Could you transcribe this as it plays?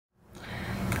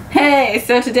Okay,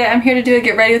 so today I'm here to do a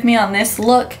get ready with me on this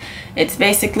look. It's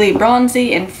basically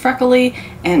bronzy and freckly,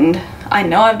 and I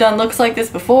know I've done looks like this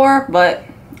before, but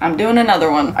I'm doing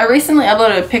another one. I recently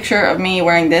uploaded a picture of me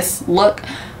wearing this look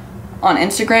on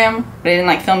Instagram, but I didn't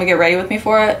like film a get ready with me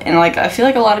for it, and like I feel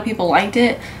like a lot of people liked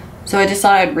it, so I just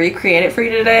thought I'd recreate it for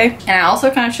you today. And I also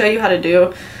kind of show you how to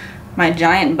do my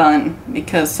giant bun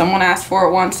because someone asked for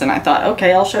it once and I thought,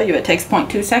 okay, I'll show you. It takes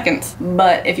 0.2 seconds.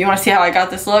 But if you want to see how I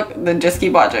got this look, then just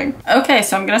keep watching. Okay,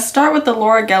 so I'm going to start with the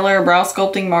Laura Geller brow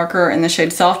sculpting marker in the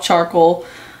shade Soft Charcoal.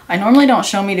 I normally don't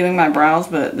show me doing my brows,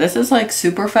 but this is like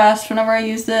super fast whenever I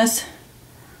use this.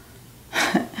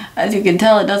 As you can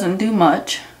tell, it doesn't do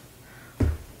much.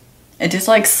 It just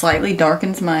like slightly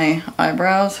darkens my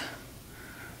eyebrows.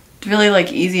 It's really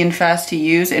like easy and fast to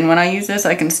use, and when I use this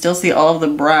I can still see all of the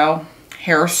brow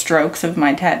hair strokes of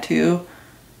my tattooed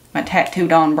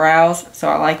on brows, so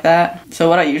I like that. So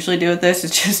what I usually do with this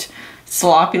is just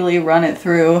sloppily run it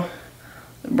through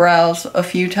the brows a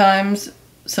few times.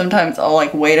 Sometimes I'll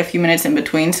like wait a few minutes in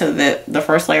between so that the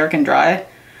first layer can dry.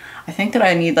 I think that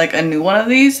I need like a new one of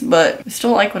these, but I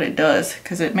still like what it does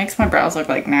because it makes my brows look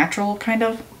like natural, kind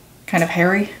of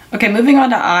hairy. Okay, moving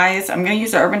on to eyes. I'm going to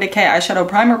use the Urban Decay Eyeshadow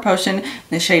Primer Potion in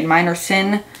the shade Minor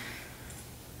Sin.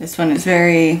 This one is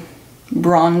very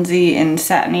bronzy and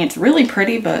satiny. It's really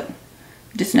pretty, but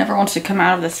it just never wants to come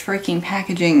out of this freaking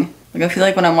packaging. Like I feel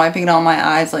like when I'm wiping it on my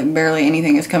eyes, like barely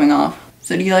anything is coming off.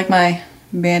 So do you like my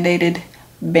band-aided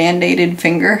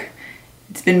finger?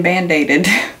 It's been band-aided.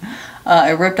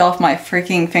 I ripped off my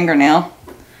freaking fingernail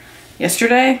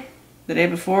yesterday, the day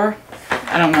before.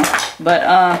 I don't know,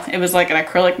 but it was like an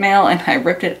acrylic nail and I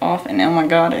ripped it off and oh my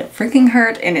god, it freaking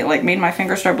hurt and it like made my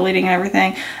finger start bleeding and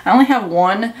everything. I only have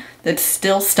one that's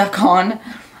still stuck on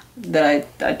that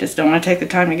I just don't want to take the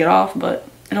time to get off, but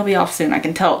it'll be off soon. I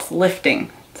can tell it's lifting.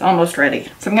 It's almost ready.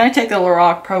 So I'm going to take the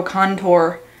Lorac Pro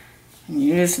Contour and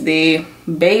use the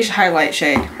beige highlight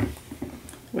shade,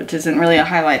 which isn't really a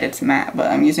highlight, it's matte,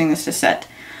 but I'm using this to set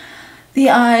the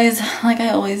eyes like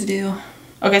I always do.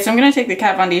 Okay, so I'm going to take the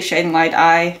Kat Von D Shade and Light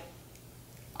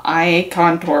Eye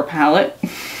Contour Palette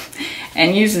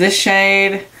and use this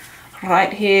shade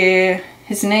right here.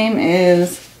 His name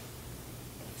is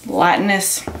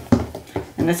Latinus,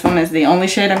 and this one is the only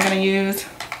shade I'm going to use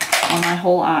on my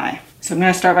whole eye. So I'm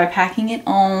going to start by packing it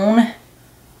on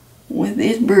with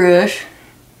this brush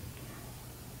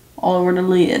all over the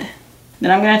lid.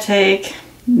 Then I'm going to take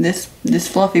this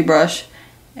fluffy brush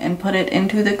and put it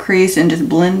into the crease and just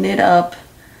blend it up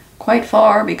quite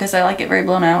far because I like it very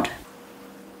blown out.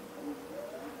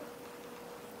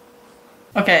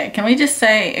 Okay, can we just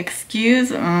say, excuse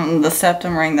the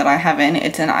septum ring that I have in.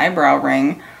 It's an eyebrow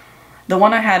ring. The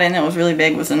one I had in that was really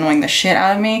big was annoying the shit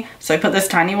out of me, so I put this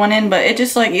tiny one in, but it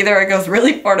just like either it goes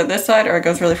really far to this side or it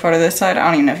goes really far to this side. I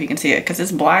don't even know if you can see it because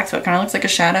it's black, so it kind of looks like a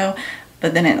shadow,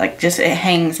 but then it like just, it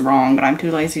hangs wrong, but I'm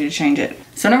too lazy to change it.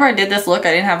 So whenever I did this look,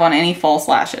 I didn't have on any false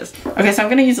lashes. Okay, so I'm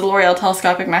gonna use the L'Oreal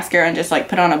Telescopic Mascara and just like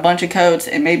put on a bunch of coats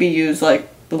and maybe use like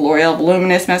the L'Oreal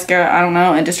Voluminous Mascara, I don't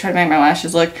know, and just try to make my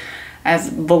lashes look as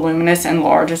voluminous and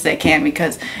large as they can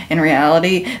because in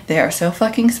reality, they are so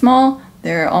fucking small,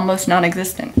 they're almost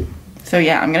non-existent. So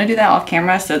yeah, I'm gonna do that off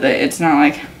camera so that it's not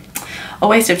like a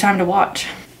waste of time to watch.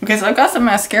 Okay, so I've got some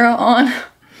mascara on.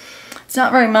 It's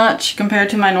not very much compared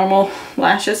to my normal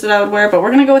lashes that I would wear, but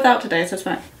we're gonna go without today, so it's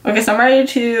fine. Okay, so I'm ready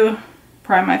to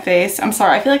prime my face. I'm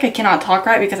sorry, I feel like I cannot talk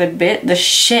right because I bit the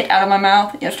shit out of my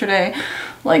mouth yesterday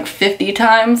like 50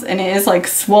 times and it is like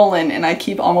swollen and I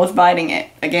keep almost biting it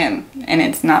again and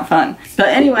it's not fun. But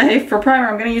anyway, for primer,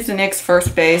 I'm gonna use the NYX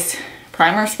First Base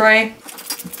Primer Spray.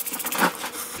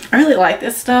 I really like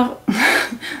this stuff.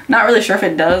 Not really sure if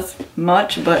it does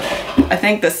much, but I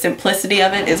think the simplicity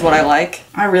of it is what I like.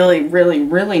 I really, really,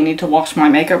 really need to wash my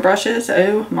makeup brushes.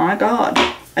 Oh my god.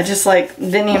 I just like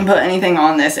didn't even put anything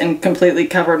on this and completely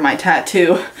covered my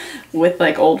tattoo with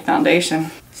like old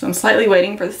foundation. So I'm slightly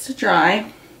waiting for this to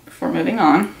dry before moving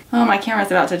on. Oh, my camera's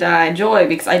about to die. Joy,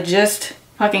 because I just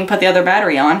fucking put the other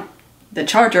battery on, the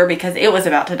charger, because it was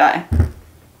about to die.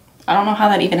 I don't know how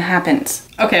that even happens.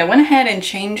 Okay, I went ahead and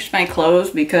changed my clothes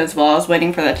because while I was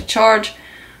waiting for that to charge,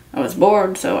 I was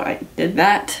bored, so I did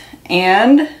that.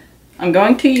 And I'm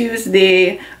going to use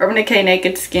the Urban Decay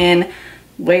Naked Skin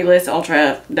Weightless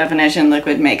Ultra Definition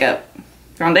Liquid Makeup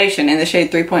Foundation in the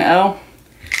shade 3.0.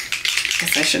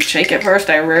 Guess I should shake it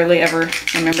first. I rarely ever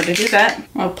remember to do that.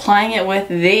 I'm applying it with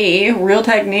the Real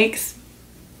Techniques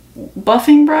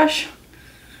buffing brush.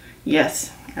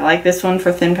 Yes, I like this one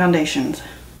for thin foundations.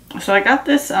 So I got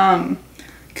this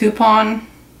coupon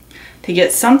to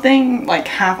get something like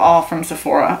half off from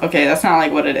Sephora. Okay, that's not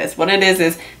like what it is. What it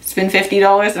is spend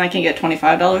 $50 and I can get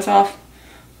 $25 off.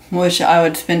 Wish I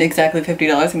would spend exactly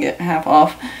 $50 and get half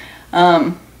off.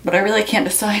 But I really can't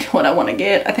decide what I want to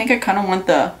get. I think I kind of want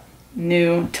the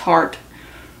new Tarte.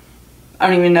 I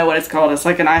don't even know what it's called. It's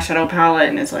like an eyeshadow palette,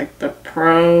 and it's like the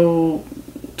Pro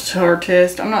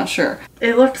Tartist. I'm not sure.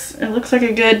 It looks like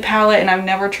a good palette, and I've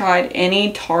never tried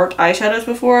any Tarte eyeshadows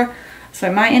before, so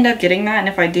I might end up getting that. And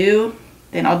if I do,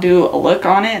 then I'll do a look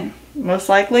on it, most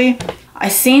likely. I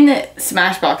seen that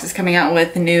Smashbox is coming out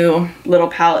with new little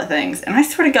palette things, and I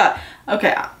swear to God,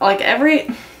 okay, like every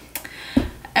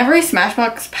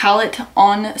Smashbox palette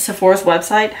on Sephora's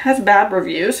website has bad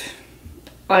reviews.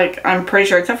 Like, I'm pretty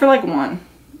sure, except for like one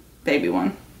baby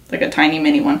one, like a tiny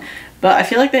mini one. But I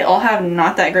feel like they all have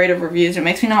not that great of reviews. It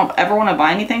makes me not ever want to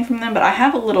buy anything from them. But I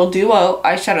have a little duo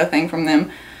eyeshadow thing from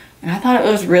them, and I thought it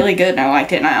was really good, and I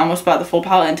liked it. And I almost bought the full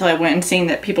palette until I went and seen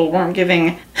that people weren't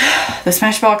giving the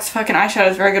Smashbox fucking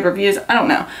eyeshadows very good reviews. I don't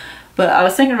know. But I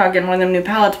was thinking about getting one of them new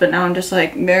palettes, but now I'm just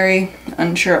like very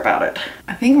unsure about it.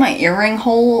 I think my earring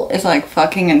hole is like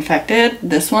fucking infected.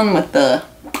 This one with the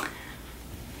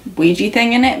Ouija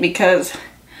thing in it, because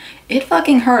it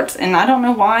fucking hurts, and I don't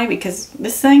know why, because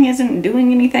this thing isn't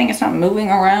doing anything. It's not moving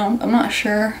around. I'm not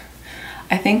sure.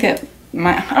 I think that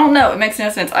I don't know, it makes no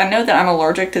sense. I know that I'm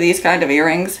allergic to these kind of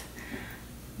earrings,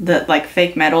 the like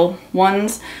fake metal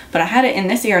ones, but I had it in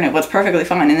this ear and it was perfectly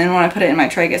fine, and then when I put it in my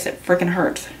tragus, it freaking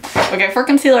hurts. Okay, for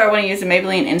concealer, I want to use the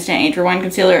Maybelline Instant Age Rewind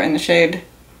Concealer in the shade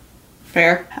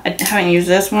Fair. I haven't used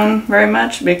this one very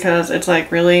much because it's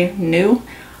like really new,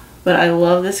 but I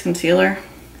love this concealer.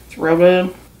 It's real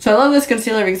good. So I love this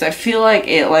concealer because I feel like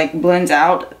it like blends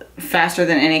out faster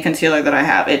than any concealer that I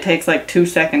have. It takes like 2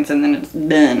 seconds and then it's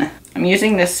done. I'm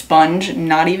using this sponge,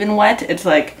 not even wet. It's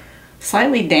like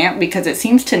slightly damp because it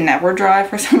seems to never dry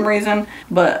for some reason,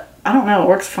 but I don't know, it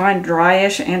works fine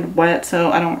dryish and wet,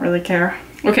 so I don't really care.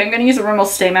 Okay, I'm going to use a Rimmel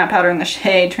Stay Matte Powder in the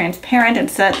shade Transparent and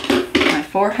set my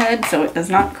forehead so it does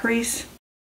not crease.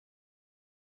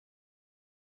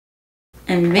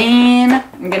 And then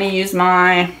I'm going to use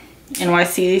my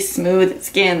NYC Smooth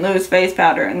Skin Loose Face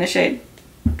Powder in the shade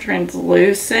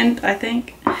Translucent, I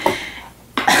think.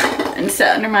 And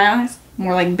set under my eyes.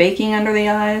 More like baking under the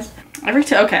eyes.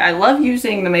 Okay, I love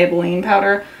using the Maybelline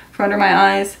powder for under my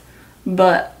eyes,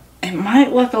 but it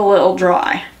might look a little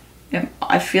dry.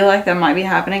 I feel like that might be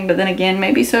happening, but then again,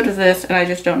 maybe so does this, and I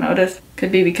just don't notice.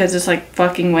 Could be because it's like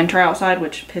fucking winter outside,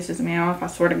 which pisses me off. I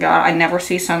swear to God, I never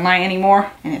see sunlight anymore,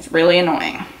 and it's really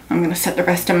annoying. I'm gonna set the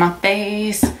rest of my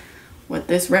face with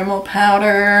this Rimmel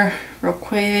powder real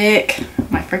quick.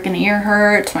 My freaking ear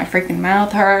hurts, my freaking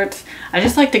mouth hurts. I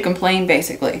just like to complain,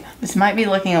 basically. This might be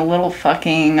looking a little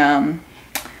fucking, in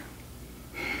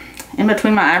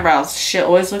between my eyebrows, shit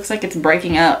always looks like it's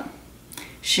breaking up.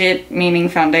 Shit, meaning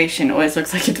foundation, always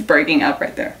looks like it's breaking up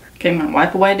right there. Okay, I'm gonna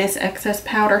wipe away this excess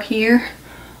powder here,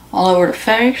 all over the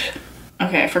face.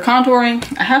 Okay, for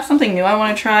contouring, I have something new I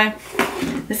wanna try.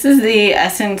 This is the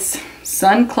Essence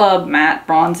Sun Club Matte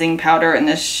Bronzing Powder in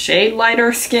the shade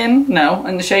Lighter Skin. No,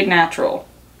 in the shade Natural.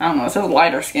 I don't know, it says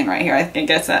Lighter Skin right here. I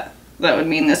guess that would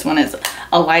mean this one is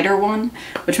a lighter one,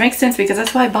 which makes sense because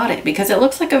that's why I bought it, because it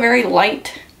looks like a very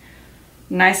light,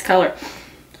 nice color.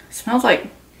 It smells like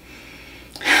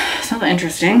something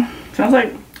interesting. It smells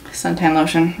like suntan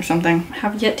lotion or something. I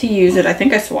have yet to use it. I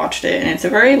think I swatched it, and it's a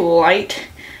very light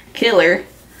killer.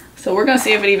 So we're gonna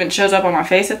see if it even shows up on my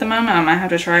face at the moment. I might have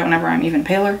to try it whenever I'm even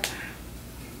paler.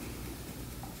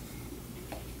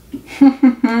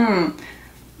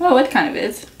 Oh, it kind of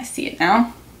is. I see it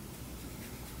now.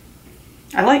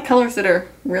 I like colors that are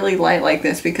really light like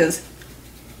this because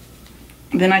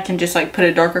then I can just like put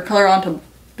a darker color on to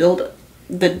build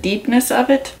the deepness of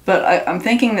it. But I'm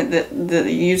thinking that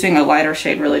using a lighter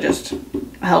shade really just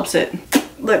helps it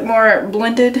look more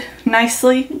blended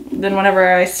nicely than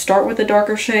whenever I start with a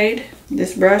darker shade.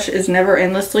 This brush is never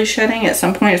endlessly shedding. At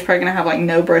some point it's probably gonna have like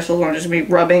no bristles. I'll just be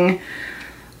rubbing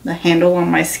the handle on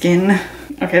my skin.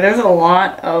 Okay, there's a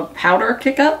lot of powder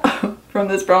kick up from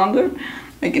this bronzer.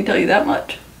 I can tell you that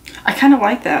much. I kind of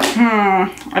like that.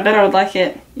 I bet I would like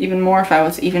it even more if I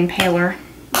was even paler,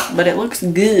 but it looks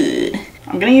good.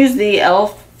 I'm gonna use the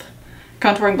e.l.f.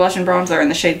 contouring blush and bronzer in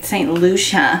the shade St.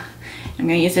 Lucia. I'm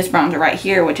gonna use this bronzer right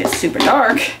here, which is super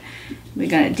dark. We're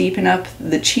gonna deepen up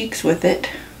the cheeks with it.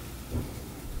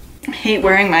 I hate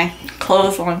wearing my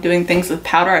clothes while I'm doing things with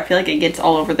powder. I feel like it gets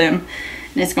all over them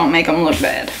and it's gonna make them look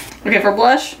bad. Okay, for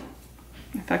blush,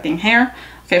 my fucking hair.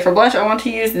 Okay, for blush, I want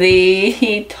to use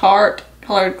the Tarte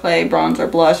Colored Clay Bronzer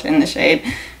Blush in the shade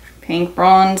Pink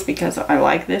Bronze because I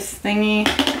like this thingy.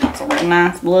 It's a real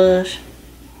nice blush.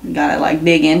 You gotta like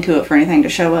dig into it for anything to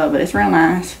show up, but it's real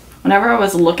nice. Whenever I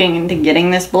was looking into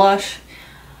getting this blush,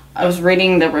 I was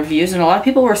reading the reviews and a lot of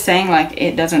people were saying like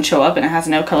it doesn't show up and it has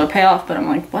no color payoff, but I'm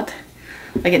like, what?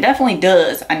 Like it definitely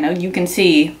does. I know you can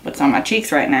see what's on my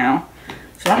cheeks right now,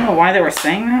 so I don't know why they were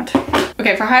saying that.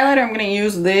 Okay, for highlighter, I'm gonna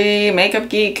use the Makeup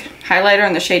Geek highlighter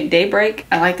in the shade Daybreak.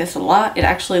 I like this a lot. It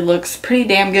actually looks pretty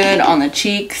damn good on the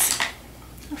cheeks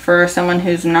for someone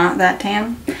who's not that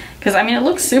tan. Because I mean, it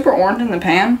looks super orange in the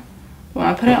pan. When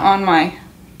I put it on my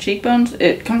cheekbones,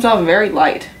 it comes off very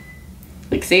light.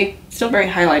 Like, see? Still very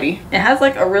highlighty. It has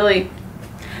like a really,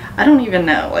 I don't even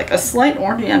know, like a slight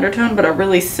orangey undertone, but a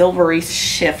really silvery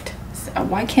shift.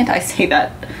 Why can't I say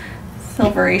that?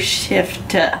 Silvery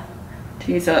shift.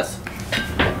 Jesus.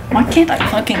 Why can't I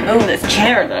fucking move this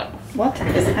chair though? What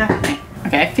is happening?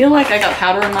 Okay, I feel like I got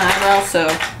powder in my eyebrows, so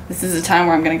this is the time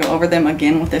where I'm gonna go over them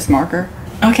again with this marker.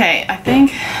 Okay, I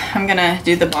think I'm gonna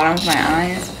do the bottom of my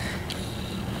eyes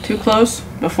too close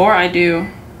before I do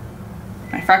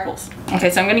my freckles. Okay,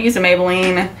 so I'm gonna use the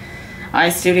Maybelline Eye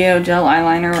Studio Gel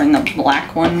Eyeliner in the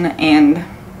black one and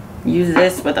use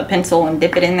this with a pencil and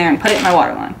dip it in there and put it in my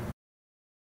waterline.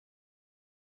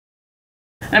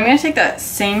 And I'm gonna take that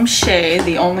same shade,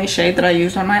 the only shade that I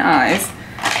used on my eyes,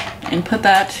 and put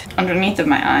that underneath of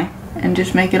my eye and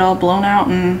just make it all blown out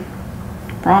and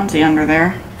bronzy under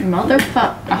there.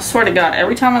 Motherfuck. I swear to God,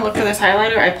 every time I look for this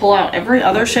highlighter, I pull out every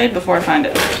other shade before I find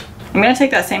it. I'm gonna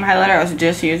take that same highlighter I was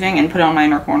just using and put it on my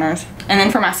inner corners. And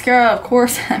then for mascara, of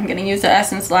course, I'm gonna use the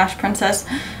Essence Lash Princess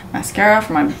mascara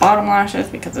for my bottom lashes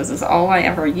because this is all I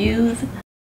ever use.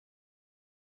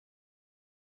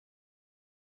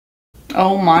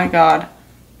 Oh my God.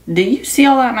 Do you see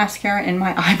all that mascara in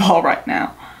my eyeball right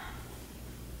now?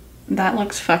 That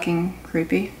looks fucking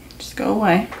creepy. Just go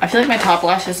away. I feel like my top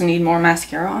lashes need more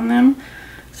mascara on them.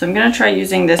 So I'm gonna try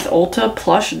using this Ulta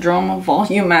Plush Drama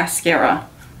Volume Mascara.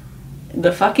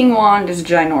 The fucking wand is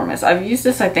ginormous. I've used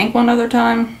this, I think, one other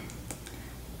time.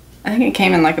 I think it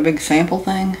came in like a big sample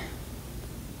thing.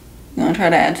 I'm gonna try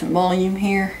to add some volume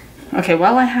here. Okay,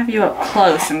 while I have you up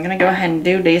close, I'm gonna go ahead and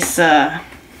do these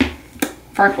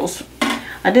freckles.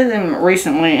 I did them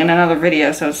recently in another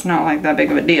video, so it's not like that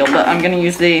big of a deal, but I'm gonna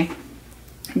use the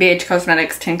BH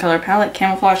Cosmetics 10 color palette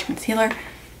camouflage concealer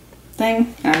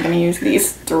thing. And I'm gonna use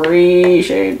these 3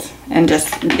 shades and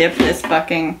just dip this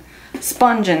fucking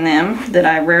sponge in them that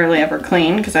I rarely ever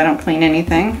clean because I don't clean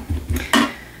anything.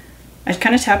 I just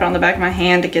kind of tap it on the back of my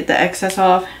hand to get the excess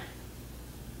off,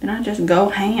 and I just go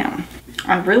ham.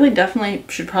 I really definitely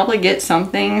should probably get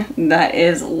something that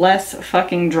is less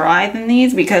fucking dry than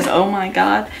these because oh my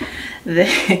God,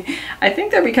 I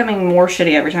think they're becoming more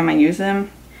shitty every time I use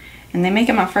them. And they make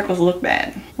my freckles look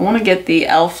bad. I want to get the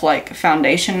e.l.f. like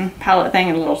foundation palette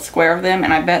thing, a little square of them,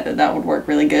 and I bet that that would work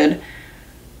really good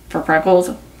for freckles.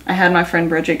 I had my friend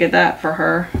Bridget get that for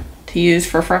her to use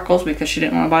for freckles because she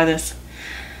didn't want to buy this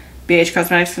BH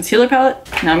Cosmetics concealer palette.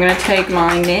 Now I'm going to take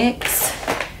my NYX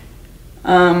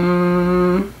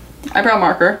eyebrow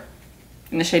marker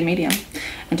in the shade medium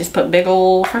and just put big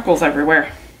old freckles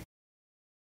everywhere.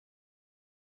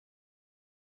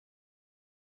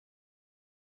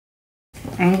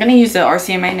 I'm gonna use the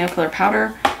RCMA nail color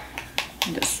powder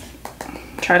and just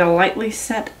try to lightly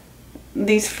set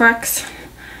these frecks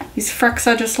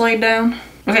I just laid down.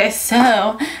 Okay,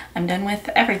 so I'm done with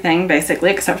everything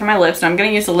basically except for my lips. And I'm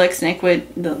gonna use the NYX liquid,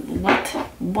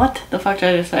 what the fuck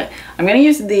did I just say? I'm gonna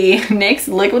use the NYX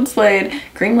liquid suede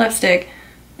cream lipstick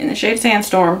in the shade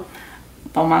Sandstorm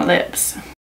on my lips.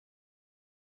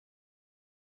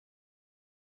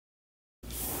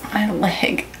 My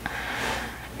leg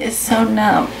is so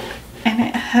numb and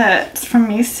it hurts from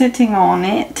me sitting on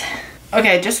it.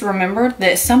 Okay, just remembered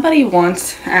that somebody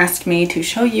once asked me to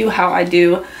show you how I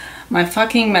do my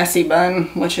fucking messy bun,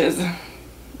 which is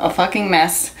a fucking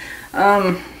mess.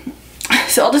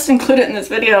 So I'll just include it in this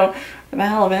video for the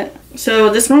hell of it. So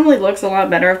this normally looks a lot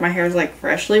better if my hair is like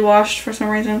freshly washed for some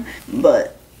reason,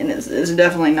 but it is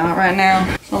definitely not right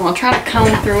now. So I'm gonna try to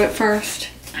comb through it first.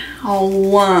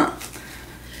 Oh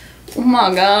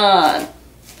my God.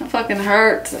 That fucking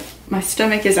hurts. My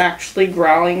stomach is actually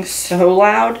growling so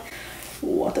loud.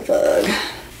 What the fuck?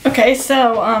 Okay,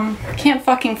 so, can't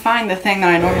fucking find the thing that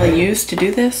I normally use to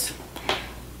do this.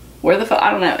 Where the fuck? I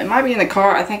don't know. It might be in the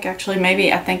car. I think actually,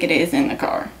 maybe, I think it is in the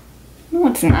car. No,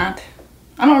 it's not.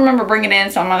 I don't remember bringing it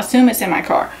in, so I'm gonna assume it's in my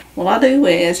car. What I do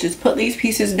is just put these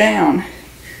pieces down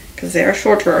because they're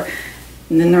shorter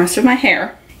than the rest of my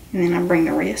hair. And then I bring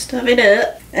the rest of it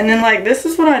up. And then like, this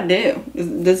is what I do.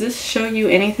 Does this show you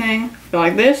anything? I go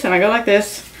like this and I go like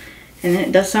this. And then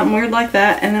it does something weird like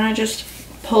that. And then I just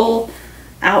pull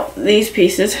out these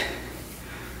pieces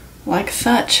like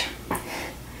such.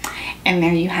 And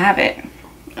there you have it.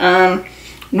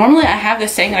 Normally I have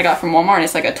this thing that I got from Walmart and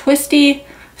it's like a twisty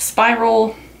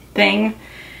spiral thing.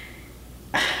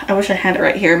 I wish I had it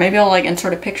right here. Maybe I'll like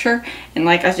insert a picture and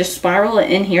like I just spiral it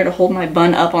in here to hold my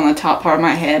bun up on the top part of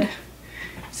my head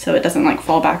so it doesn't like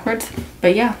fall backwards.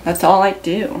 But yeah, that's all I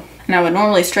do. And I would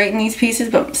normally straighten these pieces,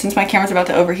 but since my camera's about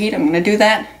to overheat, I'm gonna do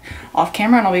that off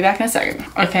camera and I'll be back in a second.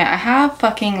 Okay, I have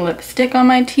fucking lipstick on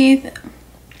my teeth.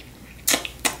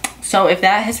 So if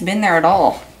that has been there at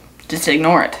all, just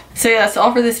ignore it. So yeah, that's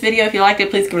all for this video. If you liked it,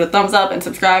 please give it a thumbs up and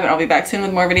subscribe, and I'll be back soon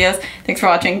with more videos. Thanks for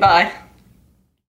watching. Bye.